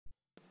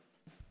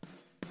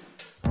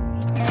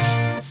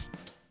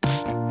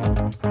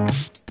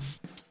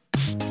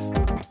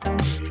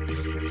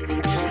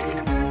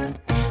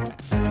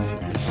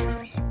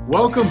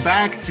Welcome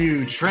back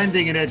to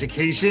Trending in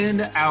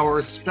Education,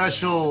 our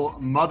special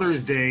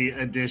Mother's Day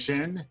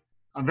edition.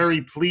 I'm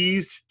very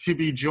pleased to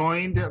be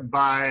joined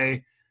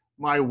by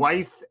my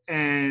wife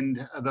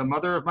and the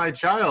mother of my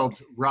child,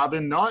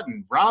 Robin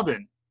Naughton.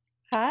 Robin.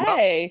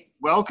 Hi.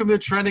 Welcome to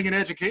Trending in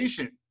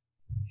Education.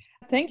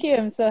 Thank you.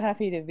 I'm so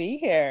happy to be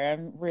here.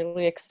 I'm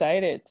really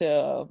excited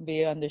to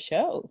be on the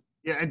show.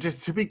 Yeah, and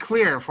just to be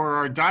clear, for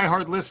our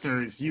diehard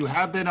listeners, you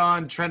have been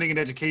on Trending in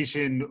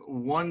Education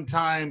one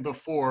time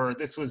before.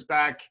 This was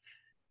back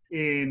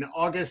in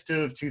August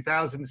of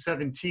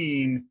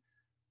 2017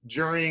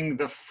 during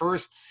the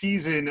first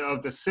season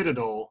of The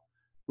Citadel.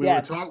 We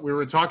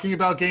were talking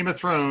about Game of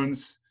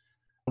Thrones.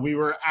 We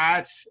were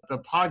at the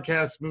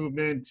Podcast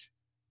Movement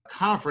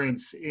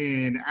conference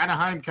in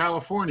Anaheim,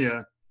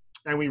 California,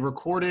 and we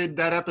recorded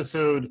that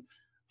episode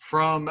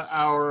from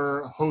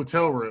our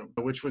hotel room,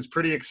 which was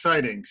pretty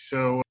exciting.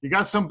 So you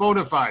got some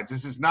bona fides.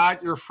 This is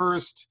not your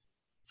first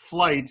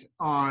flight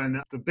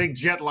on the big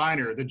jet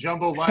liner, the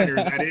jumbo liner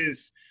that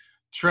is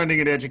Trending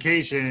in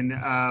Education.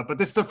 But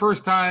this is the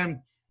first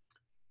time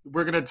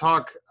we're going to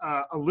talk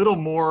a little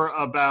more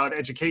about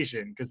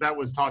education, because that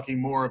was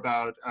talking more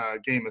about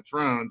Game of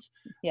Thrones.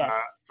 Yes.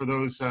 For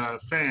those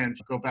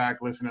fans, go back,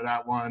 listen to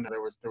that one.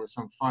 There was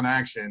some fun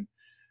action.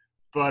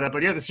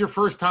 But yeah, this is your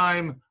first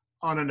time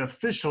on an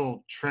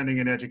official Trending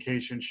in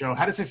Education show.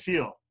 How does it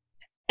feel?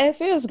 It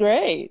feels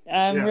great.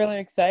 I'm really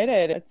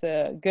excited. It's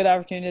a good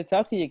opportunity to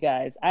talk to you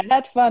guys. I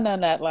had fun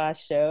on that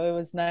last show. It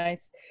was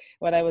nice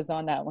when I was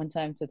on that one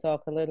time to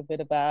talk a little bit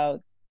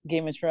about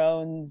Game of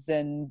Thrones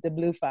and the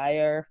Blue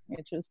Fire,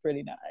 which was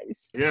pretty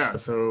nice. Yeah,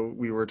 so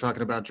we were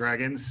talking about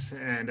dragons,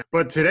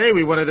 but today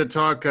we wanted to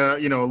talk, a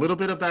little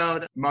bit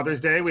about Mother's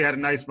Day. We had a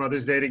nice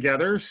Mother's Day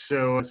together,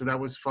 so that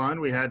was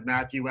fun. We had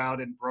Matthew out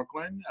in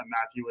Brooklyn.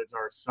 Matthew is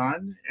our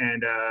son,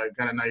 and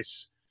got a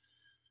nice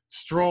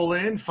stroll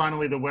in.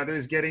 Finally, the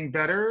weather's getting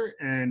better,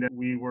 and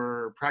we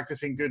were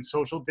practicing good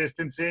social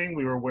distancing.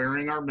 We were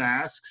wearing our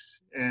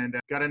masks, and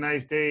got a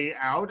nice day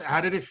out.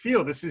 How did it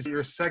feel? This is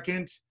your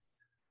second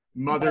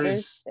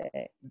Mother's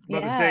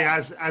Day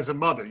as a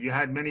mother. You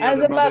had many as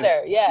other a mothers.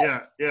 Mother,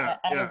 yes. Yeah.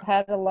 I've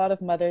had a lot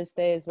of Mother's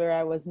Days where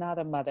I was not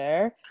a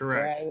mother.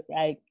 Correct.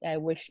 Where I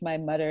wish my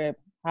mother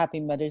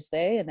happy Mother's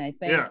Day, and I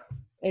think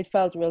it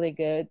felt really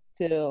good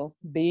to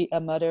be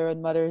a mother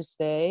on Mother's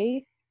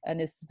Day. And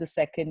it's the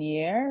second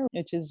year,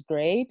 which is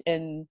great.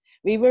 And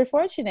we were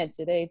fortunate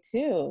today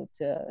too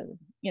to,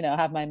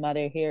 have my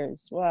mother here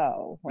as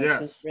well, which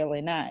is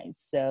really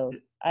nice. So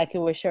I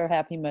could wish her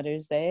happy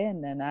Mother's Day,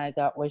 and then I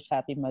got wished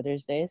happy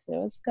Mother's Day. So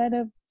it was kind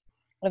of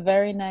a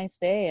very nice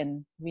day.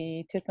 And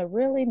we took a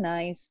really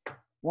nice,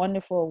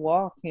 wonderful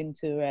walk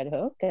into Red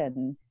Hook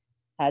and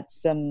had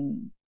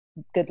some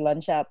good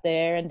lunch out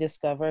there and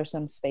discover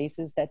some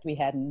spaces that we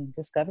hadn't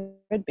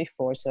discovered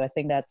before. So I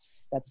think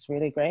that's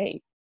really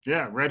great.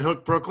 Yeah, Red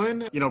Hook,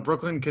 Brooklyn.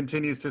 Brooklyn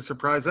continues to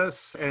surprise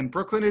us, and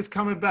Brooklyn is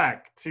coming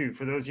back too.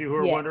 For those of you who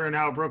are wondering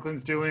how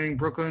Brooklyn's doing,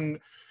 Brooklyn,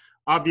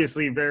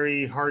 obviously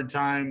very hard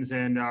times,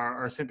 and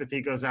our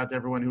sympathy goes out to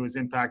everyone who was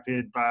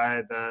impacted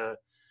by the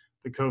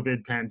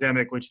COVID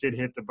pandemic, which did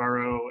hit the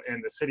borough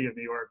and the city of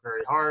New York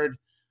very hard.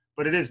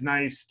 But it is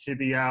nice to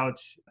be out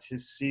to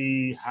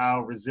see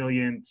how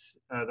resilient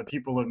the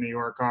people of New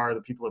York are,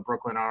 the people of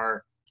Brooklyn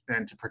are,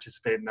 and to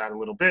participate in that a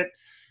little bit.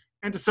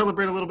 And to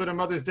celebrate a little bit of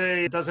Mother's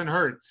Day, it doesn't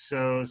hurt.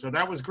 So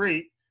that was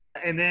great.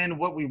 And then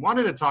what we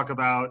wanted to talk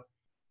about,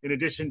 in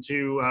addition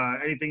to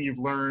anything you've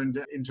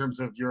learned in terms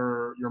of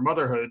your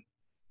motherhood,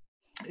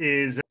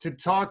 is to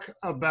talk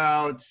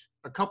about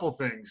a couple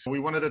things. We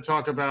wanted to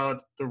talk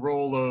about the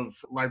role of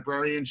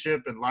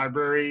librarianship and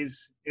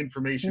libraries,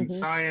 information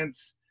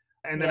science.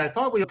 And then I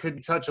thought we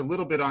could touch a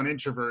little bit on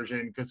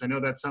introversion, because I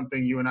know that's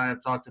something you and I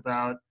have talked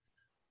about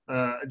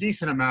a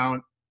decent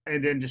amount.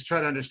 And then just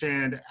try to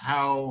understand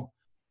how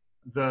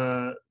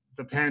the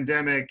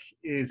pandemic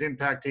is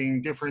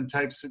impacting different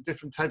types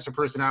of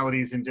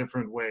personalities in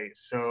different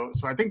ways. So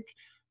I think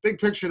big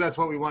picture, that's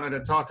what we wanted to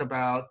talk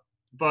about.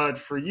 But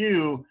for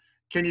you,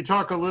 can you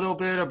talk a little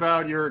bit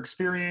about your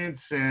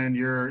experience and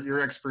your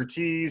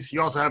expertise?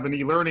 You also have an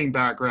e-learning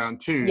background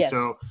too. Yes.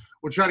 So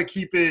we'll try to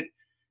keep it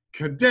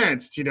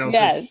condensed,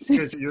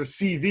 because your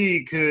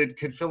CV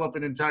could fill up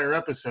an entire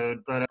episode.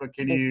 But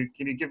can you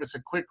give us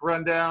a quick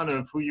rundown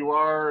of who you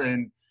are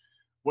and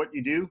what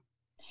you do?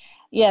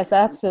 Yes,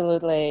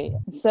 absolutely.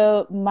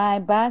 So my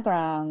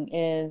background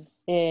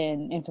is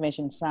in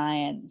information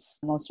science,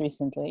 most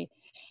recently.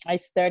 I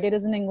started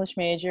as an English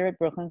major at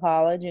Brooklyn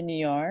College in New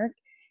York,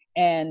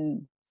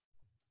 and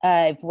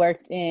I've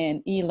worked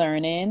in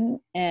e-learning,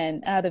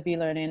 and out of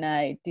e-learning,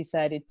 I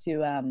decided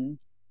to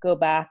go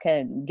back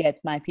and get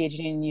my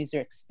PhD in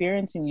user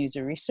experience and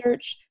user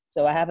research.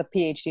 So I have a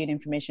PhD in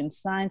information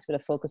science with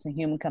a focus on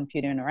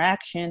human-computer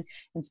interaction,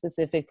 and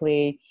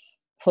specifically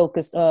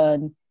focused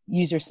on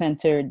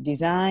user-centered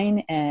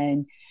design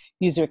and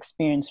user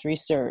experience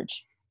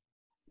research.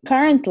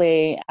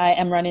 Currently, I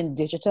am running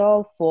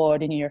digital for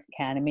the New York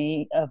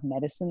Academy of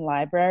Medicine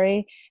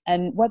Library.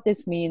 And what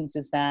this means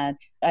is that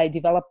I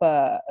develop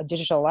a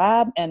digital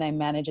lab and I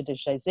manage a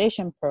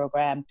digitization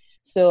program.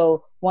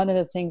 So one of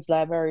the things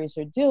libraries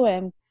are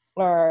doing,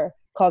 or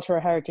cultural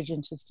heritage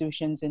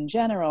institutions in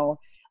general,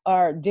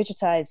 are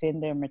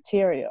digitizing their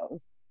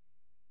materials.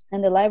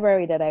 And the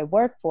library that I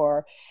work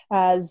for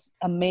has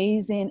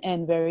amazing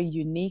and very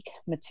unique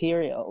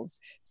materials.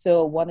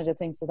 So one of the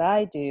things that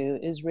I do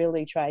is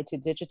really try to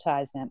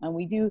digitize them. And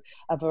we do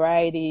a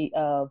variety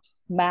of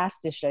mass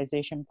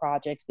digitization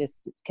projects.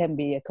 This can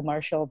be a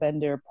commercial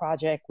vendor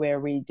project where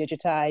we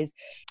digitize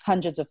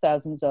hundreds of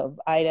thousands of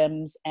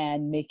items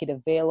and make it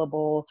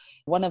available.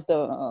 One of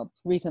the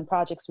recent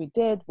projects we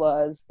did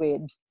was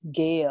with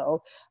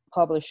Gale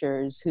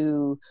Publishers,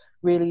 who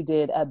really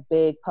did a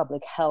big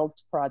public health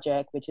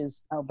project, which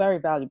is a very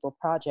valuable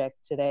project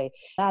today.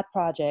 That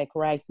project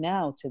right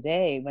now,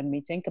 today, when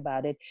we think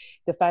about it,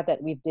 the fact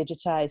that we've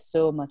digitized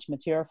so much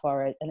material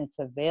for it and it's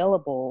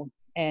available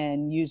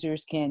and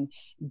users can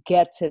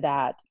get to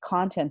that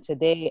content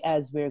today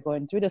as we're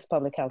going through this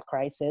public health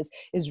crisis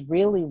is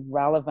really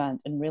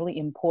relevant and really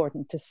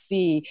important to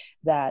see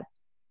that,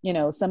 you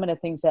know, some of the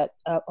things that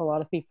a lot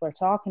of people are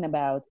talking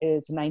about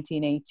is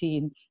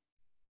 1918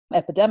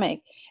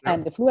 epidemic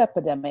and the flu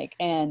epidemic,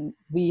 and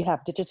we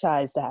have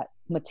digitized that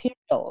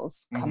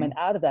materials coming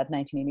out of that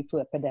 1980 flu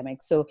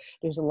epidemic. So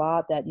there's a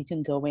lot that you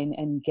can go in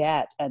and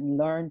get and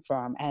learn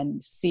from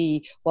and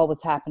see what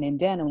was happening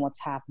then and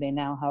what's happening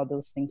now, how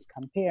those things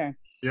compare.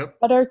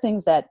 Other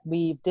things that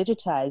we've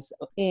digitized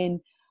in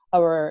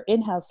our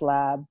in-house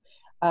lab,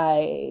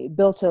 I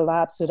built a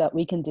lab so that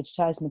we can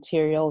digitize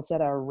materials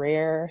that are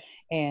rare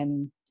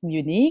and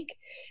unique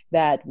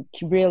that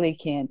really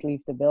can't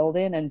leave the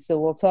building. And so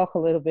we'll talk a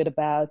little bit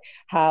about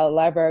how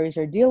libraries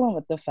are dealing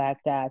with the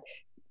fact that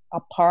a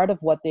part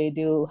of what they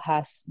do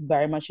has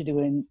very much to do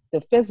in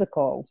the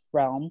physical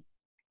realm.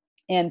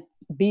 And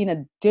being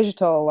a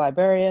digital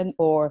librarian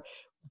or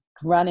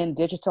running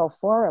digital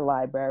for a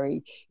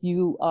library,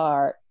 you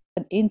are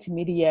an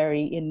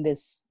intermediary in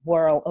this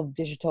world of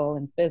digital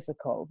and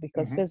physical,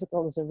 because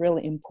physical is a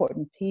really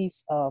important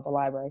piece of a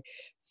library.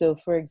 So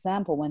for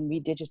example, when we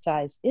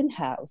digitize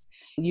in-house,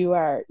 you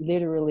are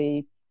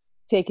literally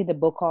taking the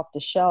book off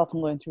the shelf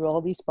and going through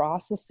all these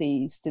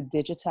processes to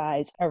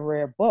digitize a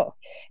rare book.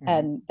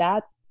 And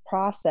that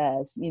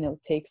process, you know,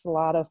 takes a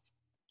lot of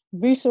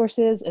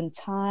resources and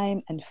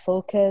time and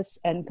focus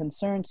and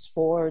concerns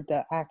for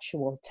the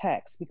actual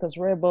text, because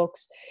rare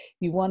books,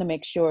 you want to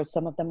make sure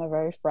some of them are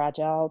very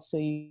fragile, so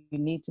you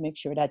need to make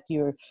sure that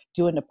you're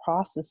doing the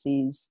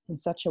processes in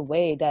such a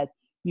way that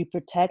you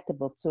protect the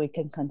book so it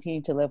can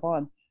continue to live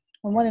on.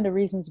 And one of the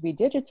reasons we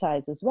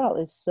digitize as well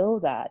is so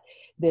that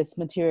this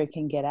material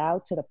can get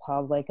out to the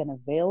public and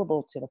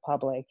available to the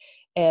public.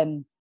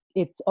 And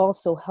it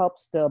also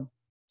helps the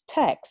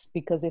text,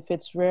 because if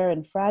it's rare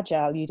and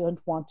fragile, you don't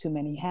want too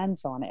many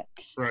hands on it.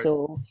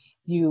 So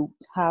you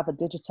have a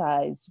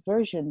digitized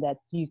version that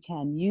you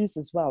can use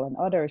as well, and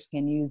others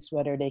can use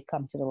whether they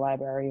come to the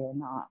library or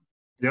not.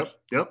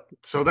 Yep.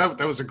 So that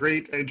was a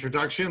great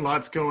introduction.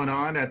 Lots going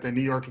on at the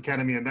New York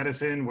Academy of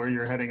Medicine, where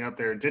you're heading up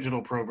their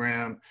digital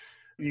program.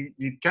 You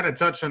kind of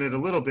touched on it a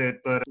little bit,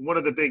 but one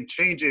of the big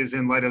changes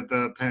in light of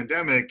the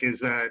pandemic is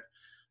that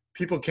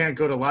people can't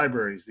go to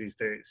libraries these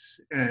days.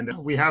 And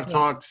we have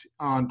talked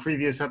on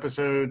previous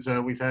episodes.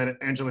 We've had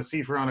Angela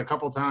Seifer on a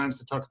couple times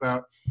to talk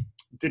about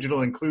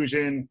digital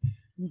inclusion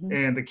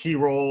and the key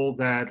role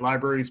that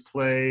libraries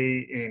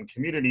play in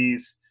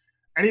communities.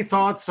 Any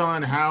thoughts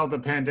on how the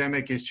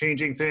pandemic is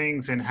changing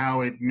things and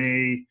how it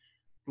may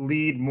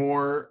lead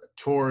more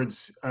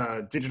towards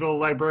digital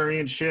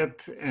librarianship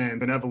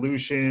and an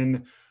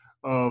evolution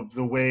of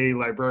the way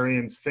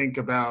librarians think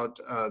about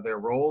their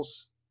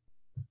roles?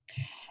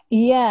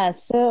 Yeah,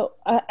 so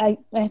I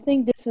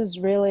think this is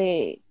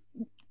really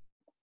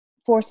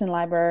forcing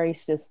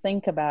libraries to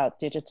think about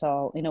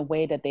digital in a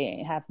way that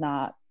they have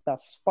not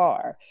thus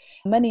far.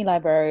 Many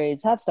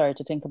libraries have started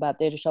to think about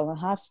digital and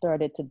have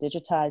started to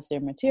digitize their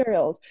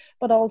materials,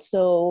 but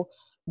also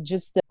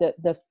just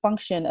the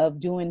function of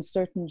doing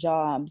certain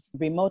jobs,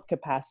 remote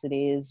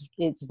capacity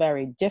is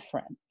very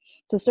different.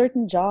 So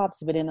certain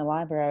jobs within a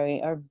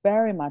library are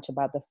very much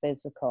about the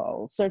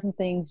physical. Certain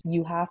things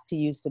you have to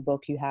use the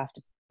book, you have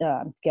to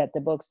get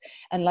the books.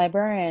 And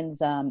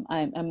librarians, I'm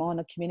on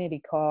a community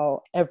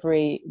call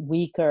every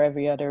week or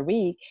every other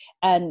week.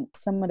 And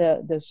some of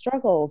the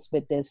struggles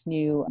with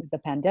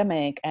the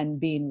pandemic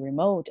and being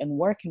remote and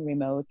working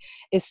remote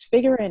is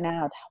figuring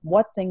out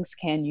what things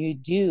can you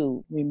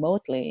do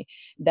remotely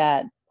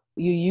that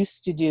you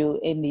used to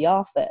do in the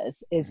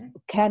office is,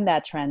 can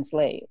that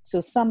translate? So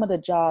some of the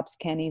jobs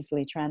can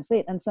easily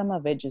translate and some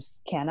of it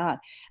just cannot.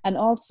 And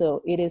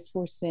also it is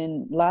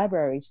forcing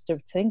libraries to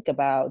think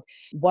about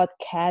what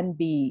can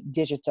be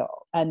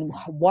digital and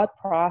what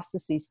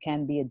processes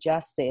can be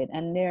adjusted.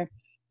 And they're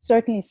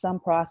certainly some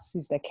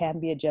processes that can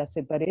be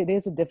adjusted, but it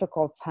is a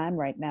difficult time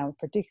right now,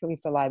 particularly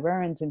for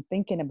librarians in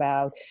thinking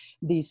about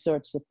these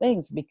sorts of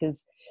things,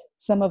 because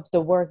some of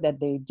the work that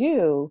they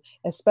do,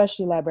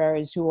 especially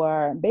librarians who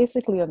are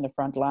basically on the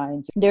front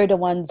lines, they're the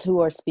ones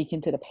who are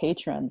speaking to the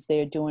patrons.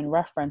 They're doing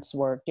reference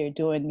work. They're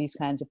doing these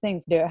kinds of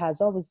things. There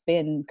has always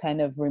been kind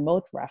of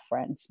remote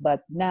reference,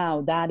 but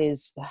now that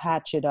is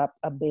hatcheted up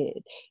a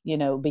bit,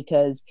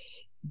 because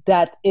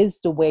that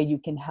is the way you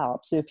can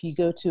help. So if you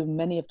go to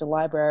many of the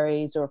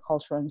libraries or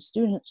cultural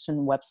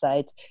institution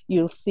websites,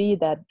 you'll see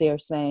that they're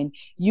saying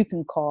you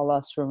can call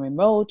us from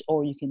remote,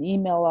 or you can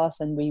email us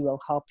and we will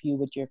help you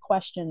with your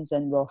questions,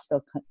 and we'll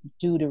still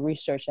do the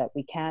research that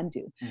we can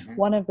do. Mm-hmm.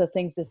 One of the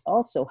things this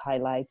also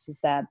highlights is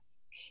that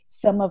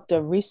some of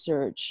the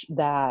research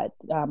that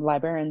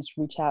librarians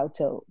reach out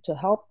to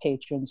help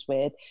patrons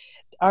with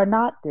are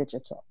not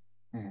digital.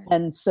 Mm-hmm.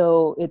 And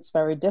so it's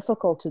very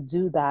difficult to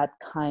do that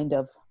kind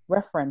of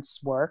reference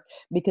work,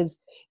 because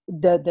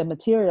the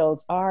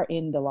materials are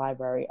in the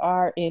library,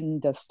 are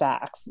in the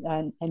stacks,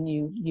 and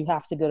you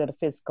have to go to the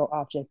physical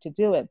object to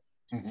do it.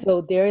 Mm-hmm.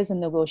 So there is a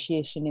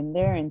negotiation in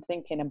there, and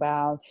thinking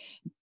about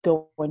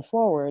going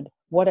forward,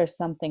 what are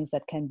some things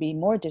that can be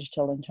more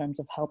digital in terms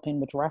of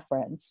helping with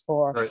reference,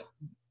 or right.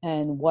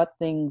 And what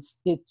things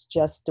it's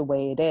just the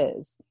way it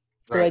is.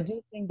 So right. I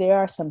do think there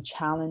are some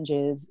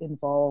challenges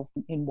involved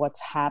in what's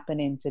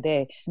happening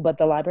today, but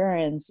the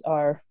librarians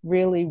are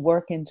really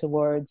working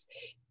towards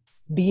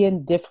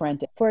being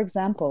different. For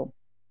example,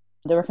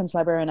 the reference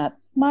librarian at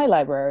my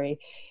library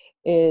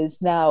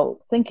is now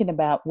thinking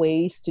about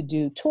ways to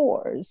do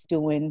tours,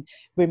 doing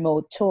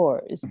remote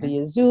tours mm-hmm.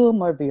 via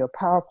Zoom or via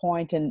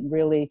PowerPoint, and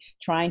really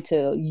trying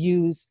to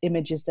use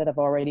images that have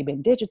already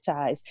been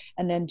digitized,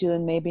 and then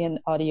doing maybe an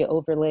audio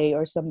overlay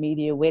or some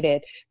media with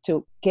it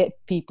to get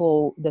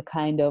people the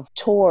kind of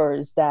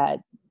tours that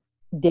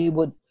they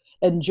would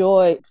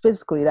enjoy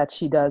physically, that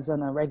she does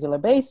on a regular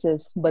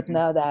basis. But mm-hmm.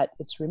 now that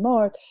it's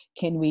remote,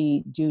 can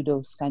we do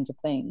those kinds of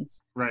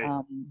things?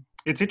 Right.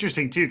 It's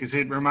interesting too, because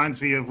it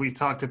reminds me of, we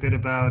talked a bit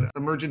about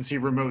emergency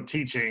remote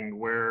teaching,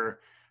 where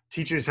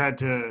teachers had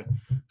to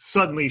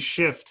suddenly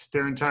shift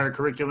their entire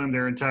curriculum,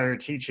 their entire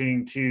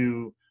teaching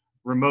to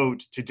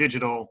remote, to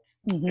digital.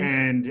 Mm-hmm.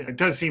 And it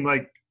does seem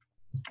like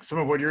some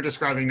of what you're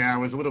describing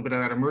now is a little bit of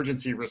that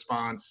emergency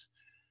response.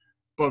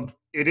 But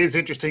it is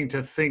interesting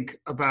to think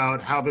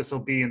about how this will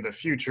be in the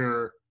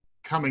future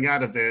coming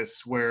out of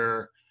this,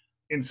 where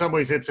in some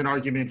ways it's an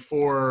argument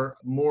for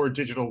more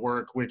digital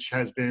work, which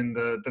has been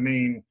the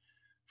main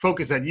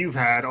focus that you've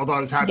had. Although I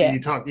was happy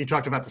you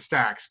talked about the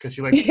stacks, because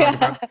you like to talk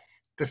about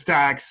the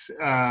stacks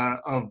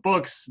of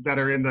books that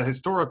are in the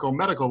historical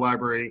medical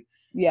library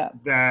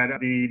that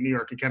the New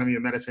York Academy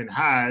of Medicine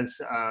has.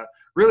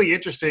 Really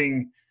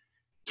interesting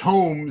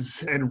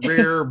tomes and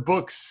rare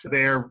books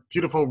there,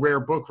 beautiful rare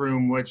book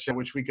room,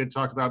 which we could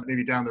talk about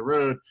maybe down the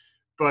road.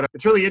 But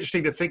it's really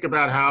interesting to think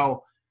about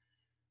how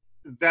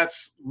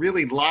that's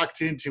really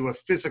locked into a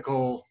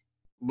physical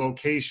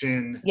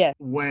location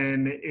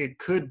when it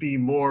could be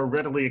more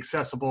readily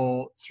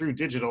accessible through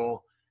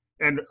digital.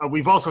 And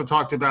we've also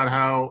talked about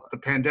how the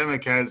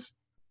pandemic has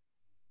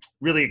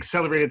really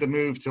accelerated the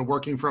move to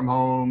working from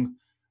home,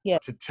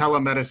 to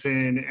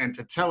telemedicine, and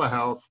to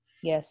telehealth.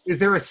 Yes. Is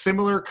there a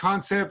similar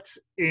concept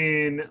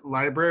in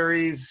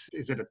libraries?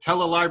 Is it a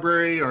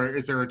telelibrary, or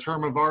is there a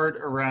term of art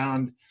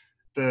around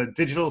the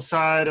digital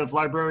side of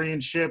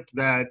librarianship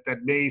that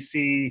may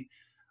see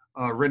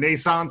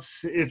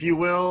renaissance, if you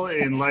will,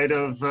 in light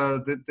of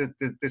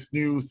this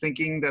new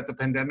thinking that the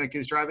pandemic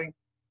is driving?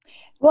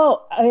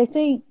 Well, I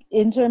think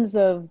in terms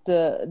of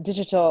the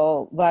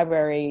digital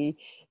library,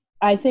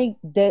 I think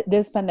that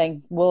this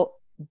pandemic will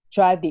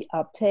drive the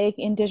uptake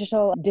in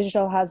digital.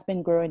 Digital has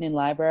been growing in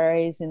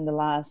libraries in the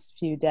last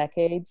few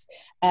decades.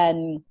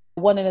 And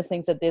one of the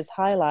things that this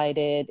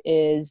highlighted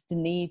is the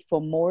need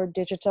for more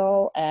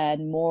digital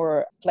and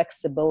more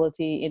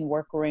flexibility in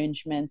work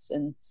arrangements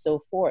and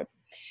so forth.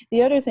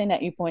 The other thing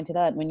that you pointed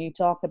out when you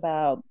talk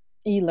about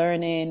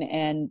e-learning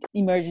and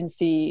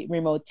emergency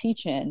remote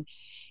teaching,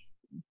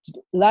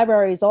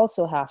 libraries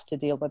also have to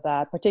deal with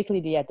that,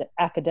 particularly the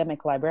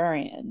academic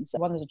librarians.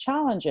 One of the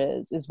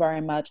challenges is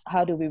very much,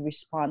 how do we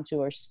respond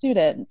to our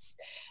students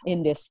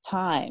in this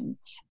time?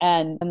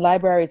 And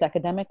libraries,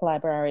 academic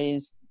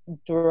libraries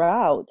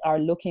throughout, are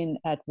looking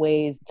at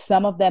ways.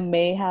 Some of them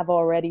may have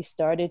already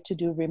started to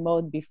do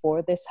remote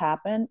before this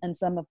happened, and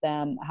some of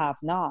them have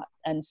not.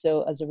 And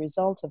so as a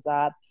result of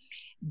that,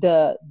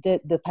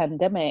 the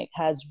pandemic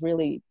has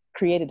really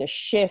created a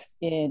shift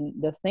in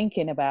the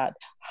thinking about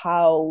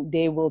how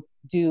they will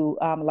do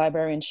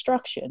library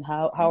instruction.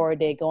 How are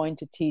they going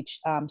to teach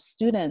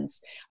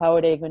students? How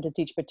are they going to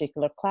teach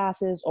particular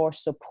classes or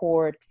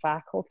support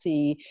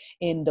faculty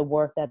in the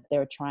work that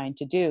they're trying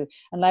to do?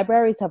 And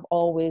libraries have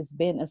always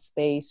been a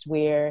space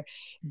where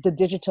the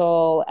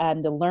digital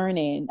and the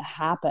learning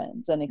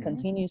happens, and it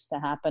continues to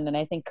happen. And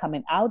I think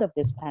coming out of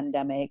this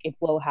pandemic, it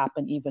will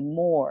happen even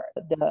more.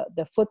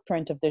 The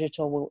footprint of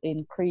digital will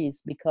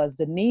increase because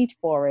the need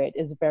for it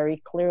is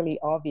very clearly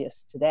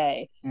obvious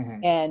today.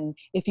 And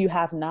if you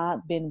have not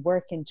not been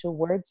working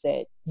towards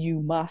it, you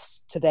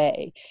must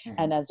today. Mm-hmm.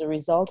 And as a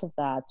result of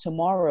that,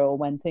 tomorrow,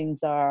 when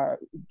things are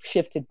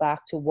shifted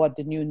back to what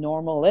the new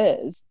normal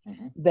is,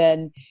 mm-hmm.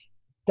 then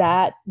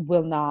that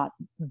will not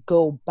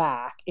go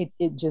back. It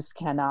just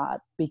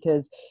cannot,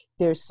 because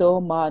there's so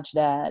much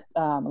that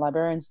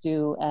librarians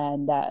do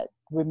and that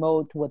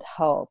remote would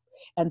help.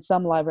 And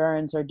some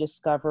librarians are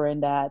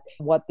discovering that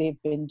what they've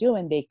been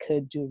doing, they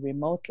could do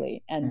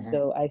remotely. And mm-hmm.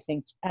 so I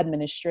think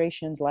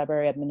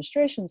library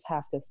administrations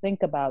have to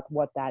think about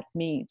what that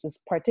means. It's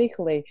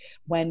particularly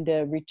when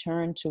the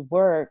return to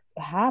work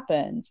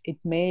happens, it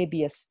may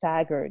be a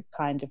staggered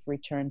kind of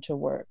return to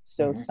work.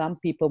 So mm-hmm. some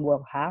people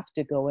will have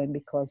to go in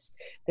because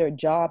their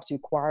jobs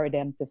require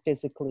them to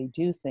physically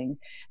do things.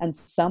 And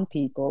some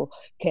people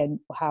can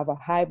have a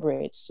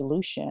hybrid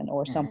solution,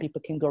 or some mm-hmm.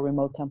 people can go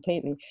remote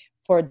completely.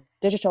 For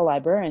digital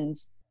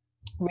librarians,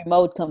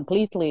 remote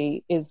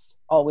completely is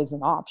always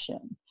an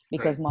option,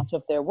 because right. much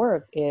of their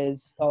work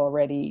is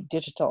already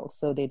digital,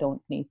 so they don't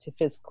need to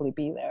physically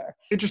be there.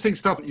 Interesting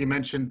stuff. You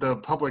mentioned the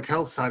public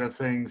health side of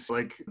things,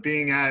 like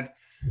being at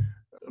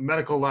a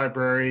medical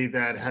library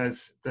that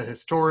has the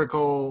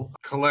historical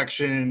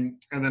collection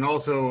and then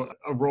also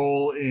a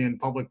role in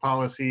public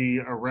policy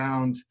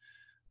around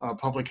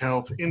public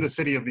health in the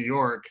city of New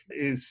York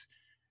is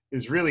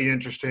really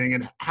interesting.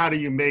 And how do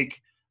you make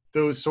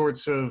those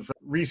sorts of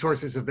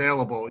resources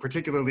available?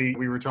 Particularly,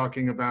 we were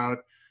talking about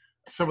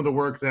some of the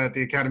work that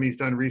the Academy's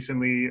done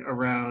recently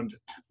around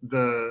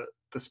the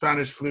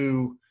Spanish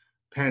flu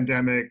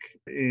pandemic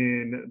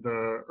in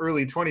the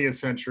early 20th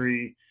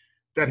century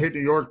that hit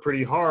New York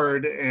pretty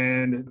hard.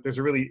 And there's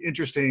a really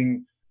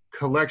interesting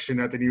collection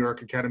at the New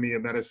York Academy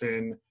of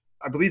Medicine.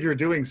 I believe you're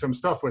doing some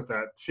stuff with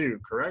that too,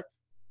 correct?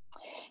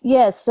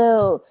 Yeah,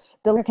 so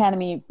the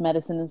Academy of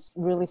Medicine is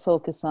really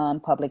focused on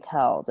public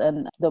health,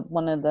 and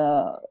one of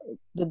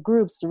the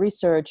groups, the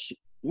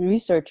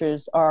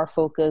researchers are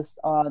focused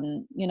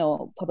on,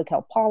 public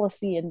health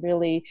policy and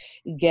really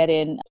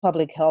getting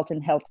public health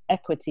and health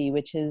equity,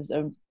 which is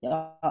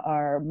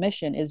our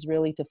mission is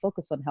really to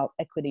focus on health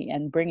equity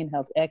and bringing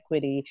health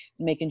equity,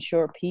 making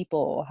sure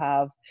people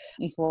have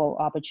equal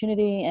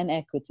opportunity and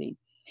equity.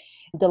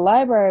 The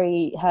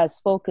library has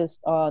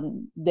focused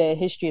on the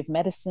history of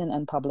medicine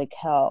and public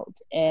health,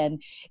 and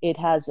it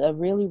has a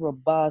really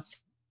robust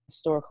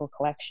historical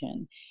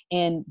collection.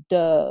 And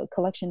the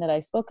collection that I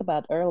spoke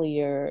about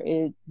earlier,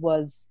 it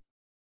was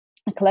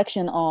a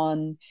collection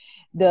on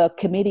the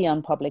Committee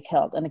on Public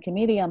Health. And the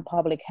Committee on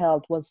Public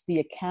Health was the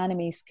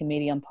Academy's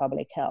Committee on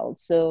Public Health.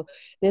 So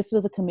this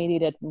was a committee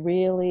that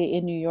really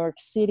in New York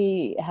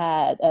City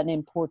had an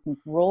important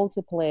role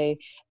to play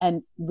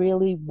and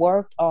really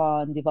worked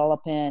on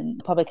developing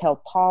public health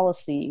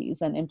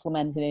policies and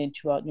implementing it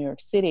throughout New York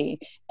City.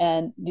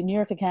 And the New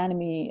York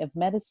Academy of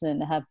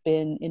Medicine have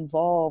been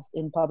involved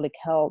in public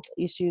health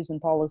issues and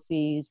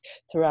policies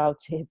throughout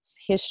its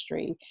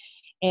history.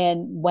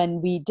 And when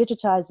we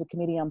digitized the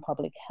Committee on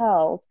Public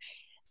Health,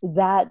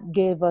 that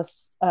gave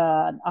us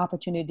an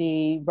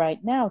opportunity right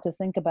now to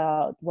think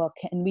about, well,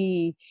 can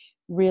we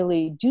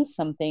really do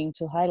something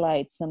to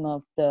highlight some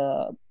of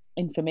the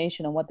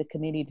information on what the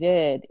committee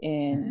did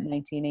in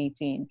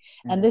 1918?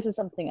 And this is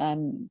something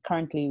I'm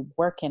currently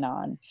working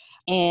on.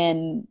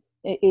 And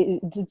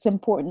it's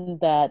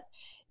important that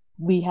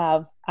we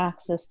have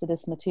access to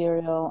this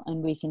material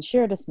and we can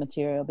share this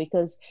material,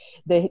 because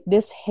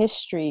this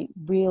history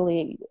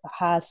really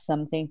has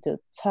something to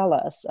tell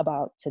us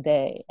about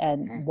today,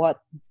 and what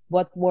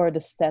were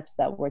the steps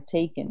that were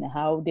taken,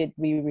 how did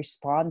we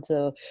respond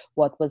to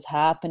what was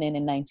happening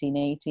in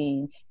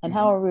 1918, and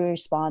how are we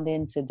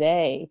responding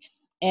today.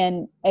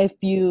 And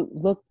if you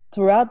look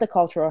throughout the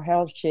cultural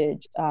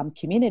heritage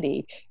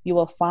community, you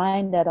will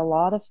find that a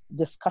lot of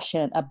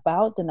discussion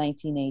about the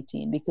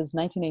 1918, because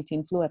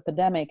 1918 flu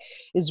epidemic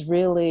is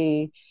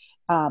really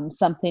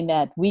something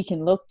that we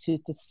can look to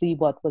see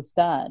what was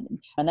done.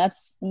 And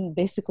that's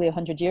basically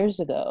 100 years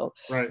ago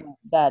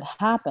that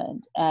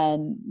happened.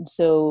 And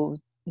so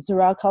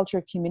throughout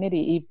culture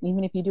community,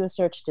 even if you do a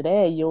search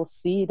today, you'll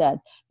see that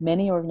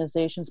many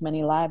organizations,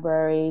 many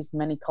libraries,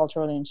 many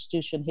cultural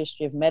institutions,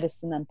 history of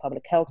medicine and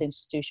public health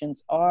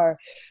institutions are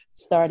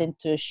starting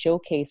to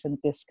showcase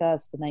and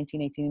discuss the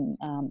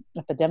 1918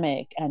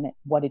 epidemic and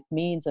what it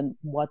means and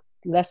what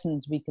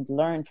lessons we could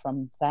learn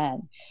from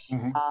then.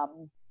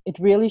 It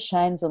really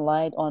shines a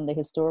light on the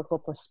historical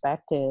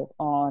perspective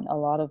on a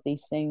lot of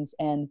these things.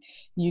 And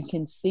you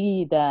can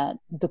see that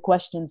the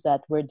questions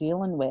that we're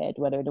dealing with,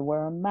 whether to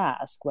wear a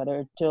mask,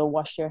 whether to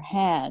wash your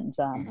hands,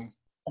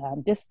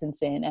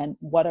 distancing, and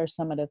what are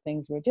some of the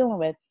things we're dealing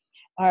with,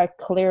 are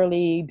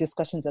clearly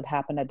discussions that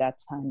happened at that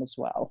time as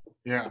well.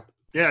 Yeah,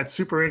 it's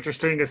super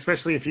interesting,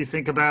 especially if you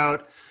think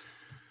about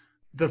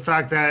the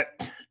fact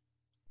that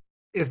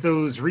if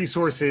those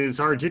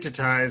resources are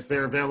digitized,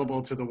 they're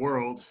available to the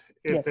world.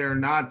 If they're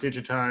not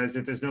digitized,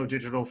 if there's no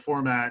digital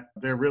format,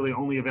 they're really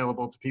only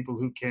available to people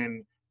who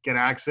can get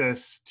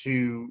access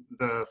to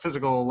the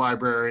physical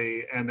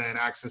library and then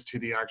access to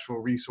the actual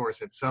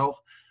resource itself.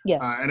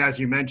 Yes. And as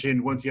you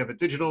mentioned, once you have a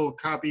digital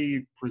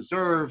copy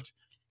preserved,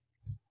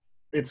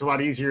 it's a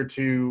lot easier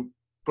to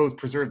both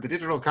preserve the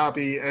digital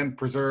copy and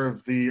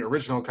preserve the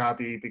original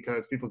copy,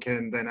 because people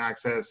can then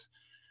access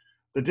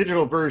the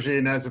digital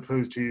version as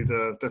opposed to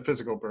the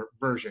physical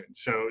version.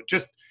 So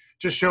just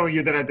showing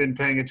you that I've been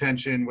paying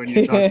attention when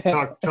you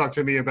talk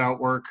to me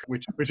about work,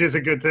 which is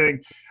a good thing.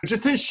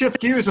 Just to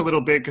shift gears a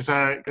little bit,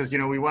 because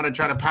we want to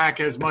try to pack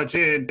as much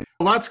in.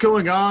 Lots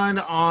going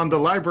on the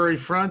library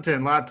front,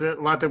 and lot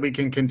that we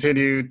can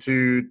continue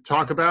to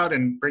talk about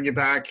and bring you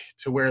back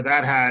to wear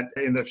that hat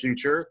in the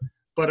future.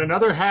 But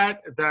another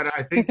hat that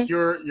I think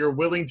you're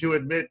willing to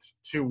admit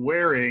to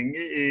wearing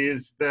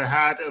is the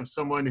hat of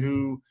someone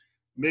who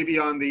maybe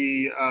on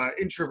the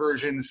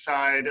introversion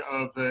side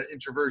of the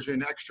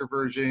introversion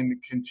extroversion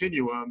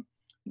continuum.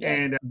 Yes.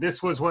 And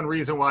this was one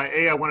reason why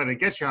I wanted to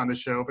get you on the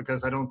show,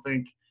 because I don't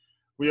think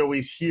we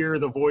always hear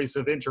the voice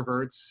of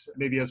introverts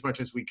maybe as much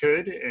as we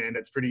could, and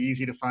it's pretty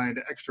easy to find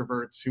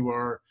extroverts who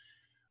are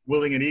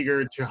willing and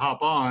eager to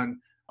hop on.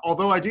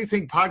 Although I do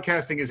think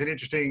podcasting is an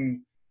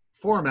interesting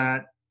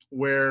format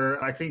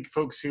where I think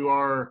folks who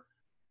are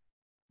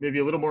maybe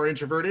a little more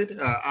introverted,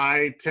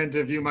 I tend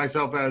to view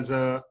myself as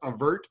a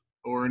vert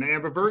or an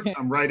ambivert.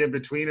 I'm right in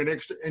between an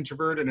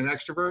introvert and an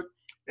extrovert.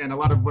 And a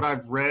lot of what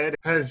I've read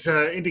has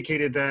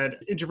indicated that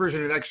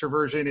introversion and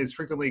extroversion is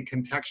frequently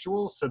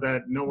contextual, so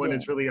that no one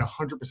is really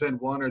 100%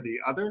 one or the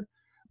other.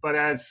 But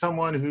as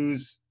someone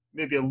who's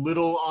maybe a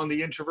little on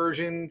the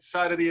introversion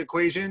side of the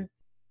equation,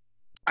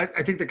 I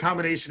think the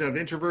combination of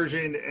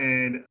introversion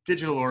and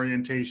digital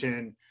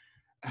orientation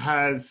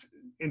has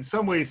in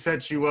some ways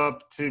set you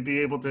up to be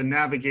able to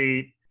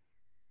navigate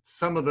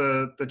some of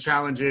the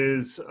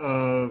challenges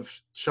of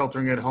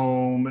sheltering at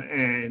home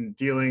and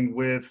dealing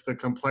with the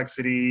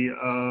complexity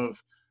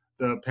of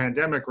the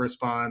pandemic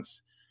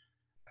response.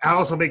 I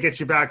also may get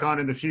you back on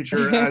in the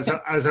future as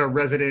a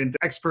resident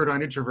expert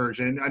on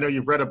introversion. I know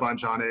you've read a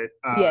bunch on it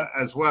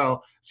as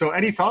well. So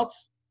any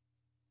thoughts?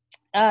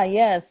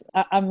 Yes.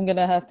 I'm going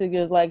to have to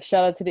give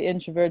shout out to the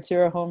introverts who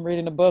are home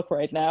reading a book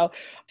right now,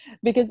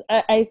 because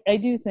I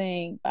do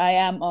think I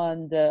am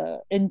on the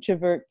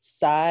introvert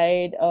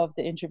side of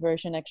the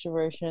introversion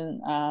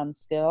extroversion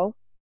scale.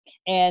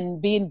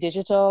 And being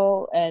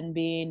digital and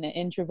being an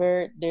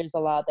introvert, there's a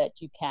lot that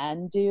you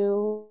can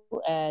do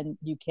and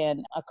you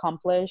can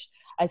accomplish.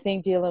 I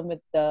think dealing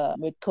with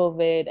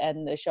COVID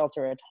and the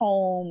shelter at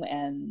home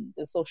and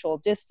the social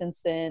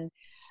distancing,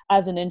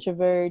 as an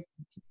introvert,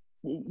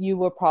 you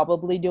were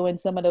probably doing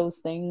some of those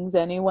things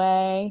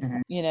anyway.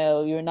 Mm-hmm.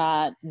 You're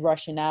not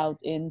rushing out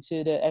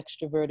into the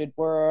extroverted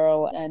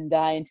world and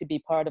dying to be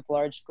part of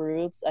large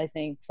groups. I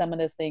think some of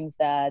the things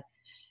that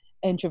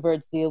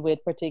introverts deal with,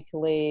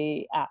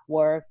 particularly at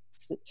work,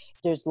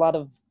 there's a lot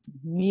of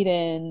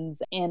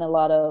meetings and a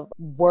lot of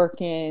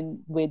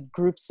working with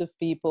groups of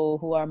people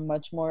who are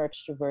much more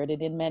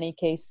extroverted in many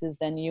cases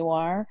than you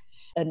are.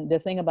 And the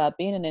thing about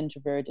being an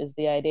introvert is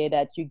the idea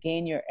that you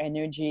gain your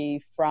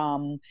energy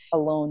from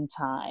alone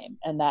time,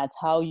 and that's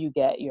how you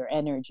get your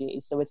energy.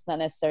 So it's not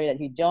necessarily that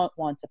you don't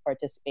want to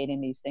participate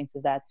in these things,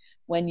 is that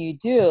when you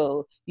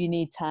do, you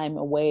need time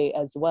away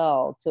as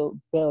well to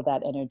build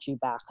that energy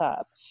back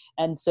up.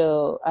 And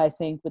so I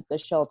think with the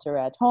shelter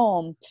at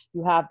home,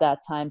 you have that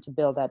time to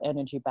build that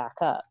energy back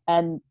up.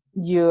 And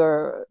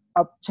your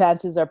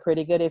chances are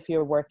pretty good if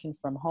you're working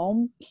from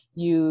home.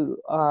 You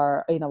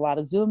are in a lot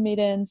of Zoom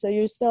meetings, so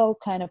you're still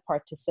kind of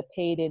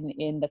participating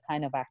in the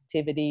kind of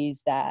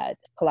activities that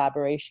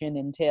collaboration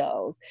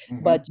entails.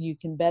 Mm-hmm. But you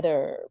can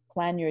better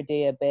plan your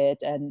day a bit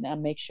and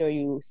make sure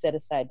you set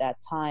aside that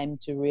time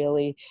to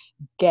really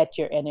get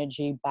your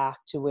energy back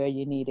to where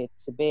you need it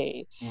to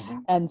be. Mm-hmm.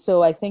 And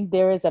so I think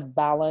there is a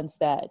balance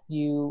that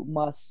you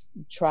must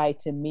try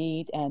to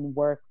meet and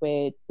work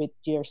with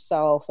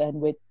yourself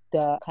and with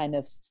the kind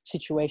of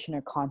situation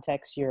or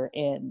context you're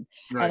in.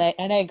 Right.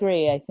 And I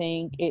agree. I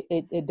think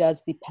it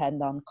does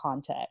depend on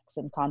context,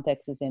 and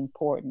context is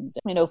important.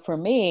 For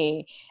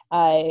me,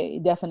 I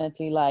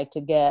definitely like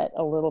to get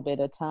a little bit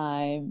of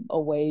time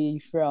away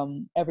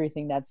from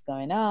everything that's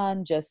going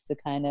on, just to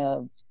kind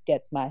of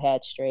get my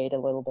head straight a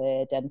little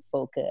bit and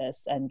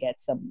focus and get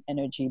some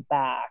energy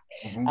back.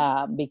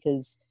 Mm-hmm.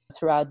 Because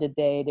throughout the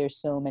day, there's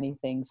so many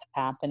things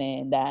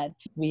happening that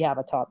we have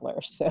a toddler.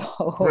 So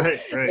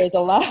right. There's a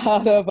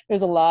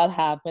lot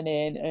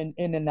happening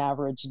in an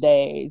average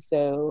day.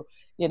 So,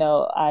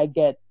 I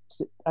get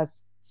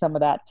some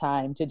of that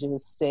time to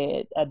just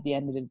sit at the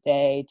end of the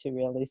day to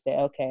really say,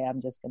 okay,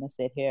 I'm just going to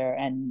sit here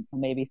and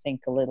maybe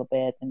think a little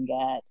bit and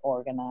get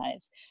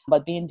organized.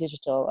 But being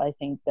digital, I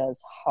think, does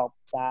help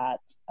that.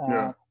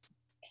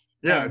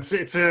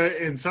 It's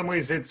in some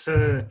ways it's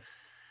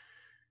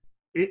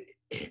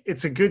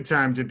a good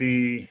time to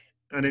be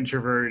an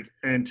introvert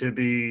and to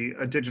be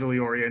a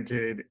digitally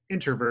oriented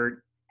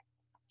introvert.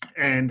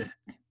 And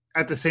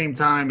at the same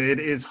time, it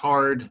is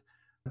hard.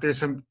 There's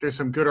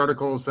some good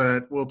articles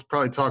that we'll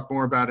probably talk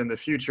more about in the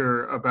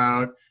future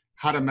about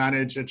how to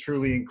manage a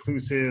truly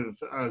inclusive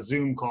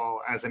Zoom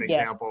call, as an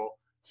example.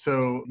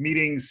 So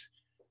meetings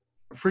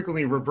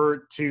frequently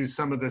revert to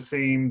some of the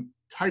same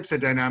types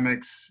of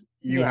dynamics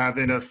you have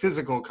in a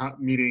physical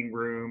meeting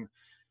room.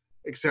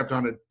 except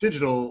on a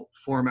digital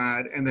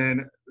format. And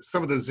then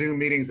some of the Zoom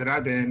meetings that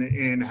I've been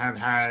in have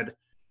had,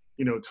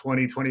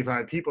 20,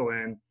 25 people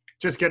in.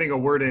 Just getting a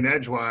word in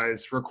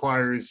edgewise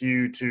requires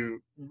you to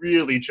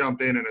really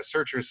jump in and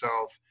assert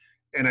yourself.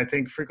 And I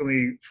think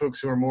frequently folks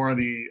who are more on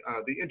the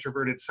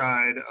introverted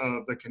side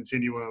of the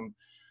continuum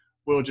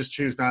will just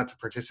choose not to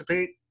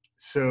participate.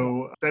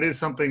 So that is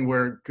something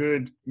where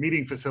good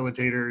meeting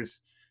facilitators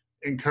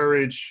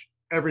encourage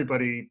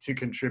everybody to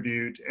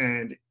contribute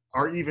and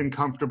are even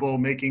comfortable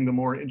making the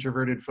more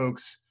introverted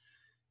folks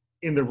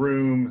in the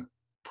room,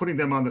 putting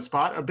them on the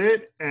spot a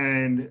bit,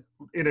 and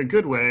in a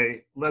good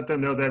way, let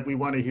them know that we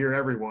want to hear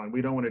everyone.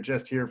 We don't want to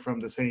just hear from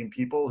the same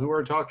people who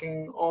are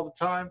talking all the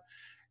time.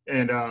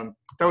 And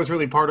that was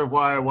really part of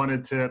why I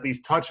wanted to at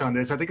least touch on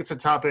this. I think it's a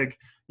topic,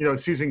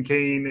 Susan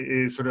Cain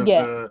is sort of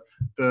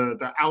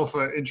the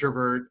alpha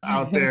introvert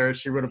out there.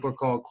 She wrote a book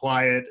called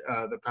Quiet,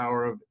 The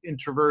Power of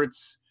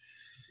Introverts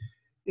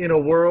in a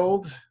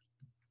World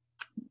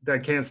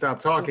that can't stop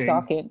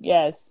talking.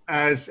 Yes.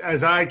 As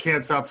I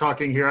can't stop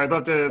talking here, I'd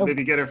love to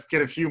maybe get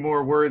a few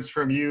more words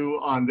from you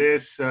on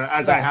this.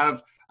 I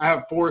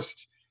have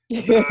forced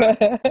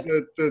the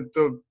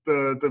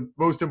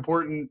most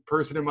important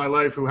person in my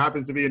life, who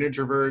happens to be an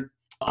introvert,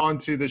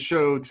 onto the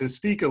show to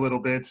speak a little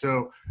bit.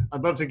 So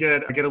I'd love to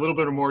get a little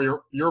bit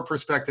more your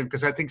perspective,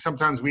 because I think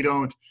sometimes we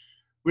don't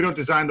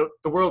design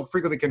the world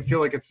frequently can feel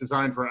like it's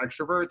designed for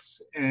extroverts,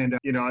 and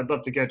I'd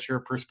love to get your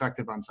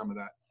perspective on some of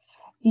that.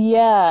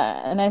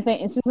 Yeah, and I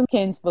think Susan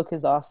Cain's book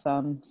is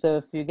awesome. So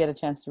if you get a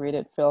chance to read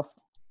it,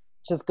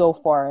 just go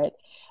for it.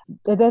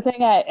 The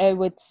thing I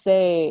would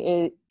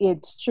say,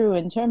 it's true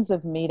in terms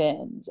of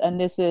meetings, and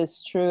this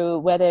is true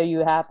whether you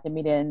have the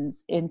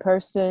meetings in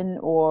person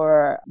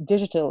or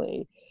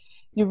digitally.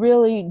 You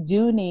really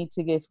do need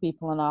to give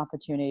people an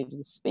opportunity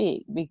to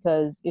speak,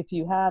 because if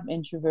you have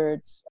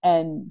introverts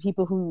and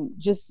people who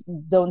just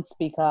don't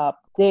speak up,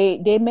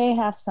 they may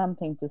have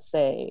something to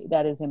say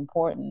that is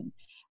important.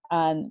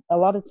 And a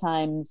lot of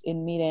times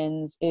in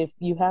meetings, if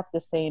you have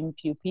the same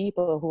few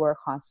people who are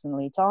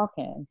constantly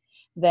talking,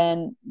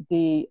 then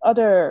the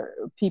other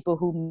people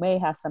who may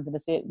have something to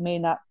say may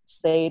not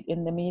say it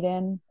in the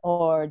meeting,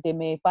 or they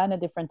may find a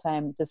different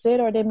time to say it,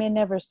 or they may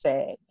never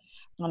say it.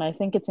 And I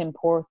think it's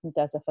important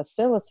as a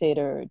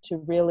facilitator to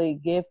really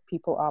give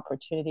people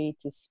opportunity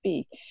to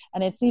speak.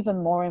 And it's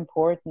even more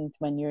important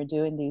when you're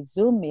doing these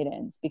Zoom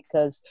meetings,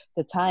 because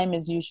the time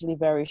is usually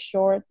very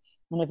short.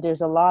 And if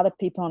there's a lot of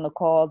people on the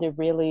call, there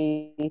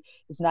really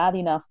is not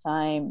enough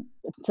time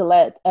to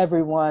let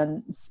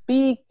everyone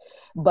speak.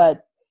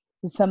 But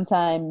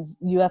sometimes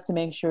you have to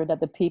make sure that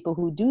the people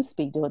who do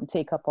speak don't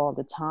take up all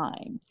the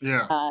time.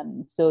 Yeah.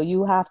 So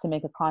you have to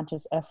make a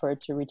conscious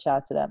effort to reach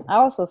out to them. I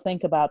also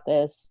think about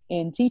this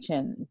in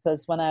teaching,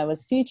 because when I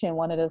was teaching,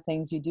 one of the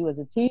things you do as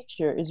a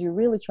teacher is you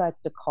really try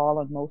to call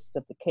on most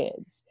of the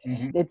kids.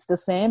 Mm-hmm. It's the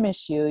same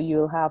issue.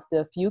 You'll have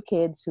the few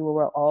kids who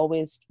will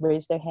always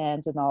raise their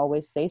hands and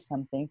always say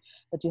something,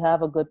 but you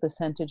have a good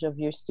percentage of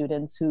your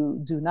students who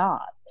do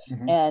not.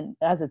 Mm-hmm. And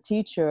as a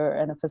teacher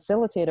and a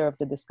facilitator of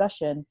the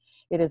discussion,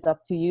 it is up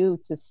to you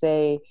to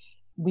say,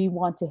 we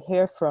want to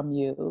hear from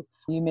you.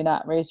 You may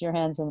not raise your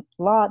hands a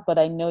lot, but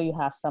I know you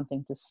have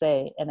something to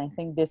say. And I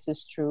think this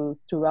is true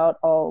throughout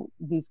all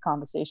these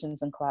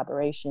conversations and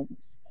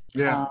collaborations.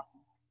 Yeah.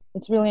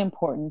 It's really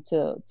important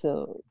to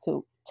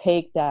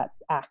take that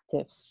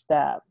active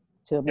step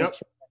to make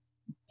sure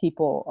that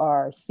people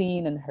are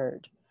seen and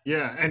heard.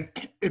 Yeah, and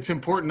it's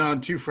important on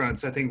two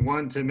fronts. I think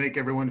one, to make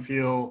everyone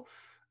feel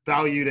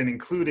valued and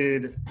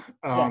included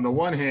on the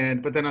one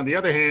hand, but then on the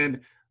other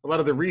hand, a lot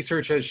of the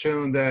research has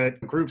shown that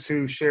groups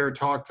who share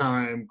talk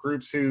time,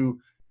 groups who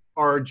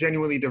are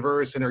genuinely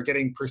diverse and are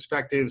getting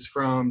perspectives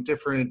from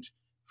different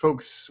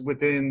folks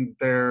within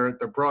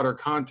the broader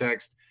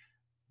context,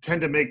 tend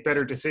to make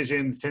better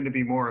decisions, tend to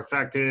be more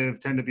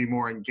effective, tend to be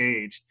more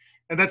engaged.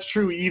 And that's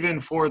true even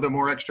for the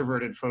more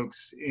extroverted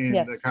folks in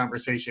the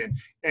conversation.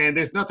 And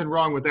there's nothing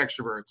wrong with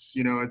extroverts.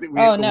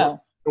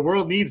 The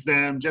world needs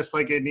them, just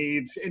like it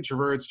needs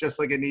introverts, just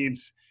like it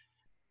needs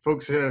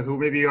folks who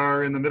maybe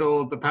are in the middle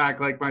of the pack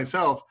like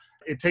myself.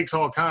 It takes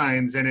all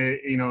kinds, and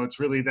it's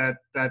really that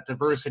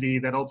diversity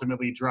that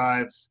ultimately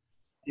drives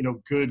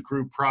good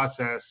group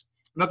process.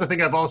 Another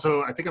thing I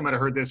think I might have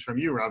heard this from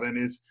you, Robin,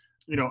 is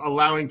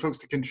allowing folks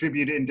to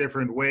contribute in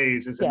different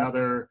ways is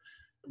another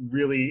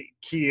really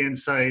key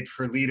insight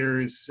for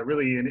leaders,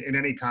 really in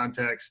any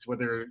context,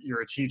 whether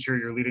you're a teacher,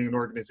 you're leading an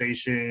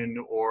organization,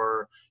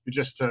 or you're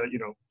just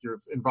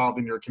you're involved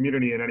in your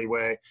community in any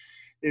way,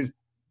 is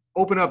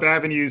open up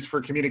avenues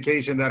for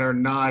communication that are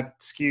not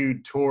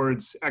skewed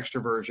towards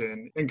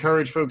extroversion.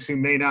 Encourage folks who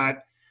may not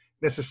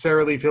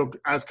necessarily feel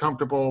as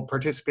comfortable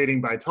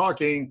participating by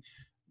talking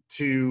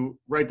to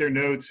write their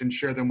notes and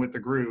share them with the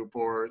group,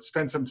 or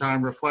spend some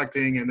time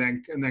reflecting and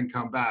then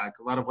come back.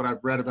 A lot of what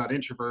I've read about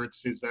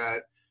introverts is that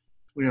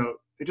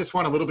they just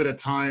want a little bit of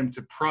time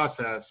to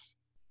process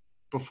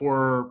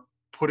before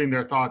putting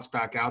their thoughts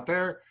back out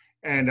there.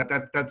 And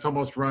that's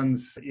almost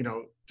runs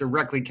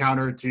directly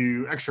counter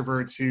to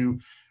extroverts who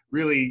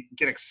really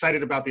get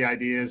excited about the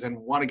ideas and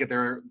want to get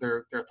their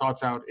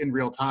thoughts out in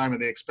real time,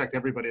 and they expect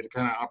everybody to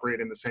kind of operate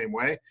in the same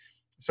way.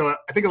 So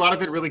I think a lot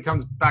of it really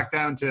comes back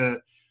down to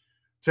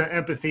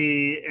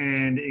empathy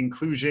and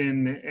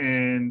inclusion,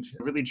 and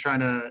really trying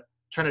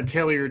to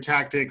tailor your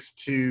tactics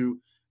to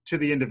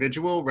the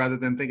individual rather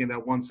than thinking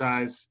that one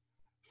size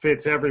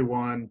fits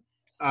everyone.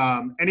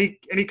 Any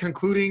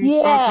concluding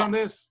thoughts on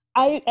this?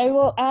 I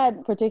will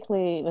add,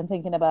 particularly when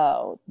thinking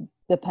about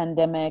the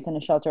pandemic and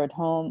the shelter at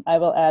home, I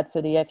will add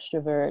for the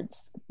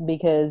extroverts,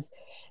 because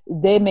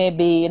they may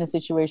be in a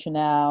situation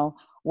now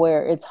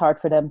where it's hard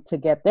for them to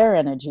get their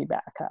energy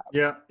back up.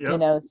 Yeah.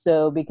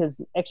 So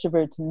because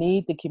extroverts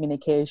need the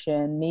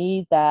communication,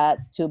 need that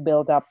to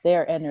build up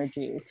their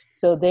energy.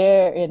 So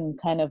they're in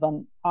kind of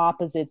an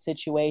opposite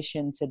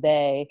situation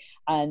today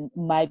and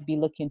might be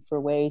looking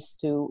for ways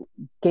to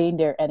gain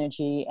their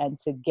energy and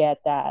to get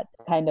that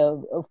kind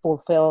of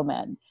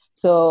fulfillment.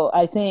 So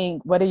I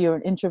think whether you're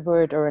an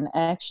introvert or an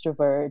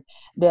extrovert,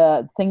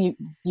 the thing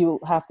you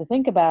have to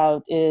think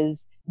about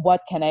is,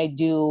 what can I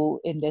do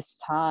in this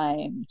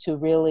time to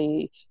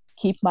really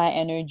keep my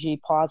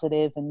energy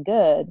positive and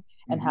good,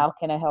 and how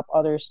can I help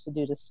others to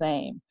do the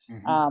same?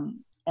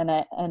 And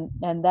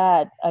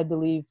that, I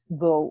believe,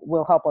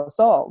 will help us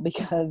all,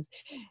 because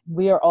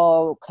we are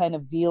all kind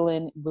of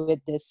dealing with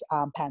this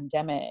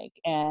pandemic,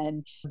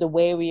 and the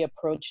way we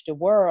approach the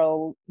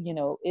world,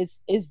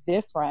 is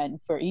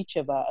different for each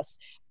of us.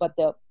 But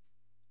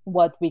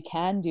what we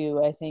can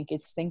do, I think,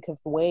 is think of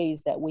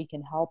ways that we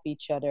can help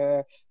each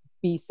other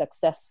be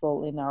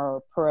successful in our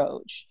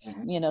approach.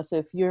 So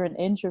if you're an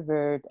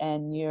introvert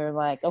and you're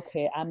like,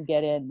 okay, I'm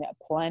getting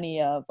plenty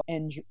of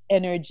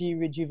energy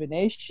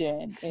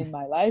rejuvenation in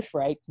my life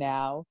right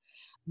now,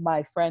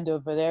 my friend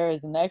over there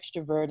is an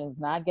extrovert and is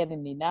not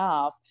getting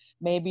enough,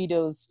 maybe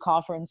those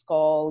conference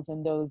calls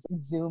and those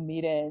Zoom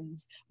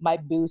meetings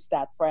might boost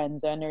that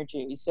friend's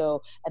energy.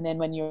 So, and then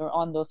when you're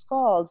on those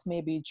calls,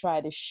 maybe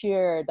try to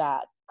share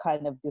that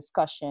kind of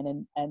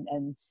discussion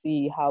and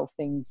see how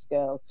things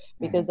go.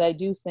 Because I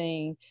do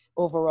think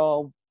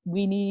overall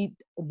we need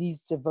these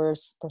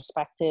diverse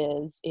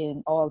perspectives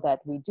in all that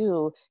we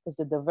do, because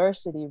the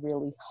diversity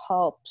really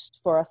helps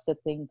for us to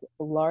think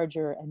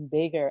larger and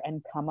bigger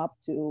and come up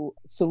to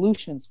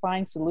solutions,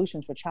 find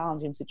solutions for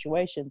challenging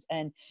situations.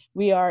 And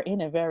we are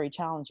in a very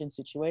challenging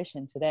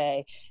situation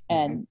today.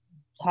 And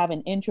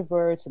having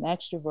introverts and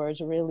extroverts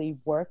really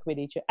work with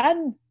each other,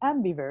 and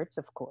ambiverts,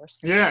 of course.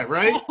 Yeah,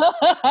 right?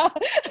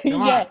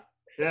 Come on.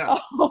 Yeah.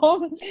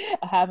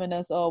 Having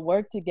us all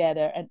work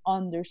together and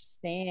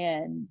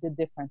understand the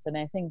difference. And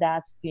I think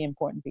that's the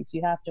important piece.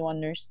 You have to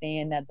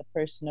understand that the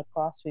person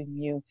across from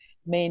you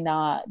may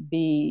not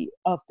be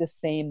of the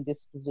same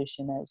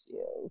disposition as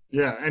you.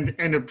 Yeah,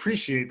 and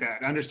appreciate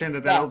that. Understand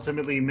that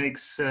ultimately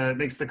makes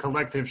the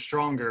collective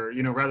stronger,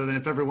 rather than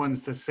if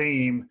everyone's the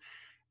same.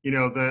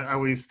 I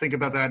always think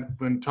about that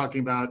when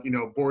talking about,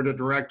 board of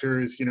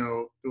directors,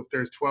 if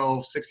there's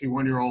 12,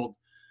 61-year-old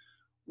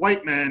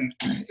white men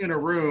in a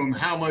room,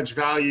 how much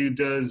value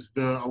does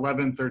the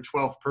 11th or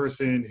 12th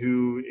person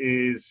who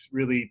is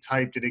really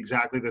typed in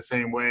exactly the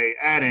same way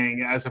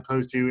adding, as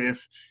opposed to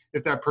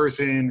if that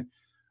person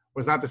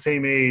was not the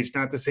same age,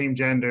 not the same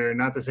gender,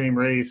 not the same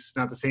race,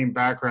 not the same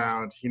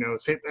background,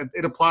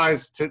 it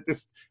applies to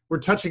this. We're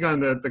touching on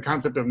the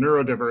concept of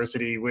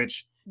neurodiversity,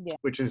 which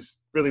is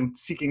really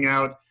seeking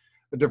out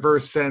a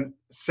diverse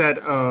set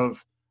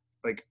of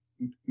like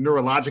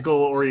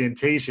neurological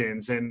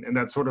orientations, and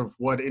that's sort of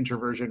what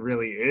introversion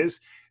really is.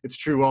 It's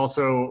true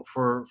also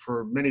for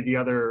many of the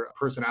other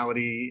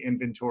personality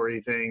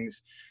inventory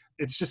things.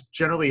 It's just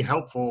generally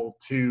helpful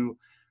to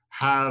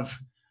have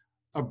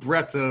a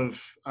breadth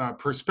of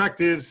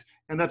perspectives,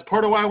 and that's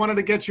part of why I wanted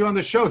to get you on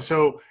the show.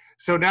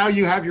 So now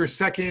you have your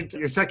second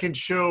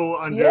show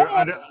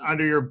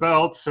under your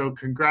belt. So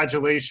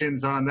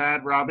congratulations on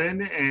that,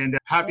 Robin, and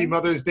happy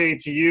Mother's Day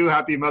to you.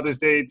 Happy Mother's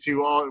Day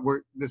to all.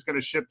 This is going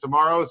to ship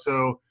tomorrow,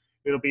 so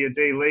it'll be a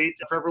day late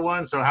for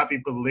everyone. So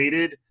happy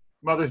belated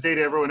Mother's Day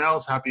to everyone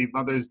else. Happy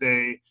Mother's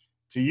Day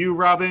to you,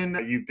 Robin.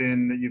 You've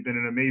been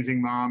an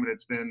amazing mom, and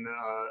it's been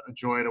a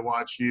joy to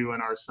watch you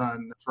and our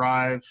son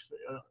thrive,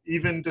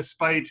 even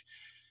despite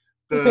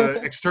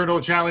the external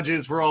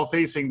challenges we're all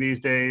facing these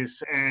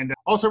days. And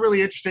also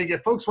really interesting,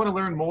 if folks want to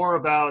learn more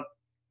about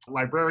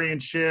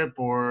librarianship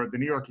or the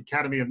New York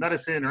Academy of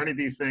Medicine or any of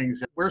these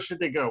things, where should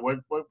they go? What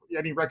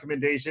any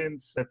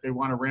recommendations if they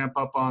want to ramp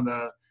up on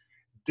the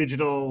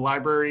digital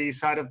library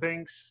side of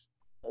things?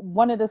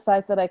 One of the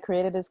sites that I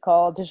created is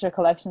called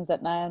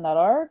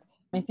digitalcollections@niam.org.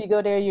 If you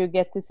go there, you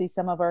get to see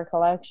some of our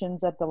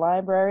collections at the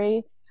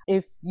library.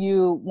 If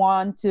you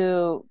want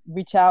to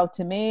reach out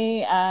to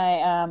me, I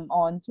am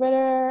on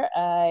Twitter,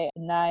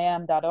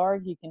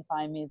 niam.org. You can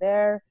find me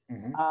there.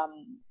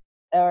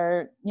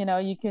 Or,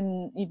 you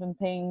can even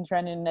ping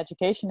Trending in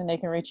Education and they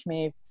can reach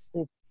me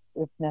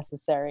if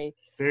necessary.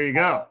 There you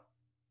go.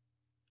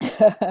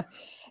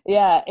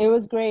 Yeah, it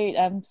was great.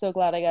 I'm so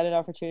glad I got an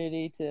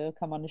opportunity to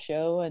come on the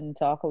show and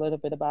talk a little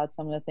bit about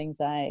some of the things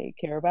I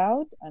care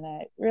about. And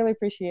I really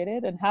appreciate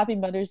it. And happy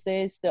Mother's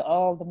Day to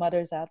all the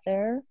mothers out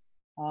there.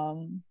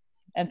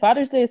 And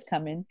Father's Day is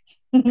coming.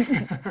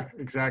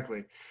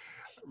 Exactly.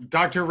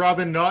 Dr.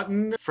 Robin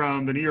Naughton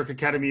from the New York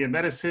Academy of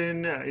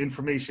Medicine,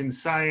 information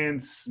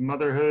science,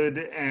 motherhood,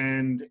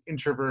 and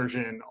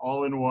introversion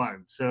all in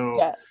one. So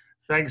yeah.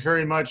 Thanks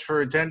very much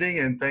for attending,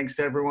 and thanks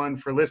to everyone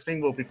for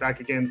listening. We'll be back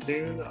again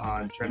soon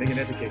on Trending in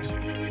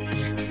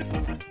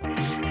Education.